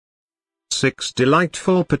6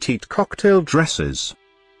 delightful petite cocktail dresses.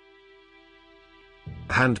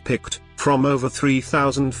 Handpicked from over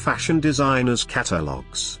 3,000 fashion designers'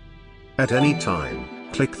 catalogs. At any time,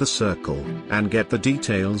 click the circle and get the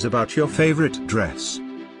details about your favorite dress.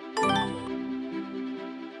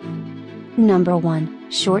 Number 1,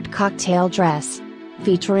 Short Cocktail Dress.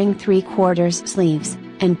 Featuring 3/4 sleeves,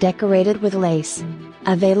 and decorated with lace.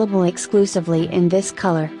 Available exclusively in this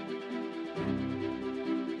color.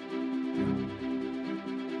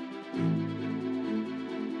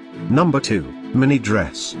 Number 2, Mini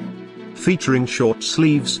Dress. Featuring short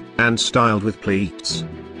sleeves, and styled with pleats.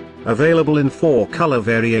 Available in 4 color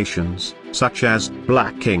variations, such as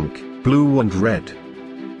black ink, blue and red.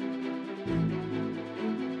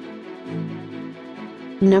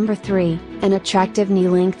 Number 3, an attractive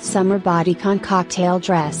knee-length summer bodycon cocktail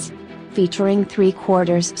dress. Featuring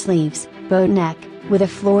 3/4 sleeves, boat neck, with a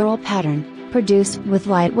floral pattern, produced with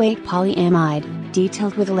lightweight polyamide,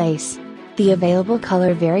 detailed with lace. The available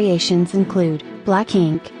color variations include black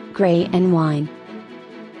ink, gray and wine.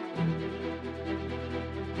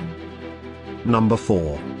 Number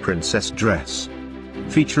 4, Princess Dress.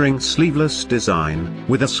 Featuring sleeveless design,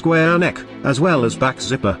 with a square neck, as well as back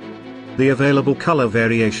zipper. The available color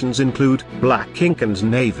variations include black ink and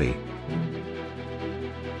navy.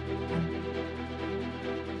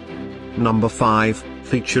 Number 5,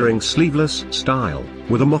 featuring sleeveless style,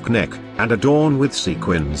 with a mock neck, and adorned with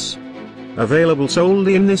sequins. Available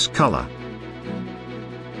solely in this color.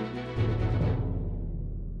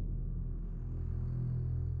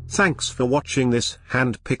 Thanks for watching this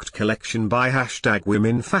hand-picked collection by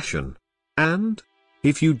 #WomenFashion. And,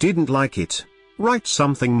 if you didn't like it, write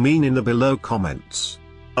something mean in the below comments.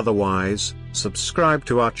 Otherwise, subscribe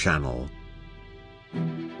to our channel.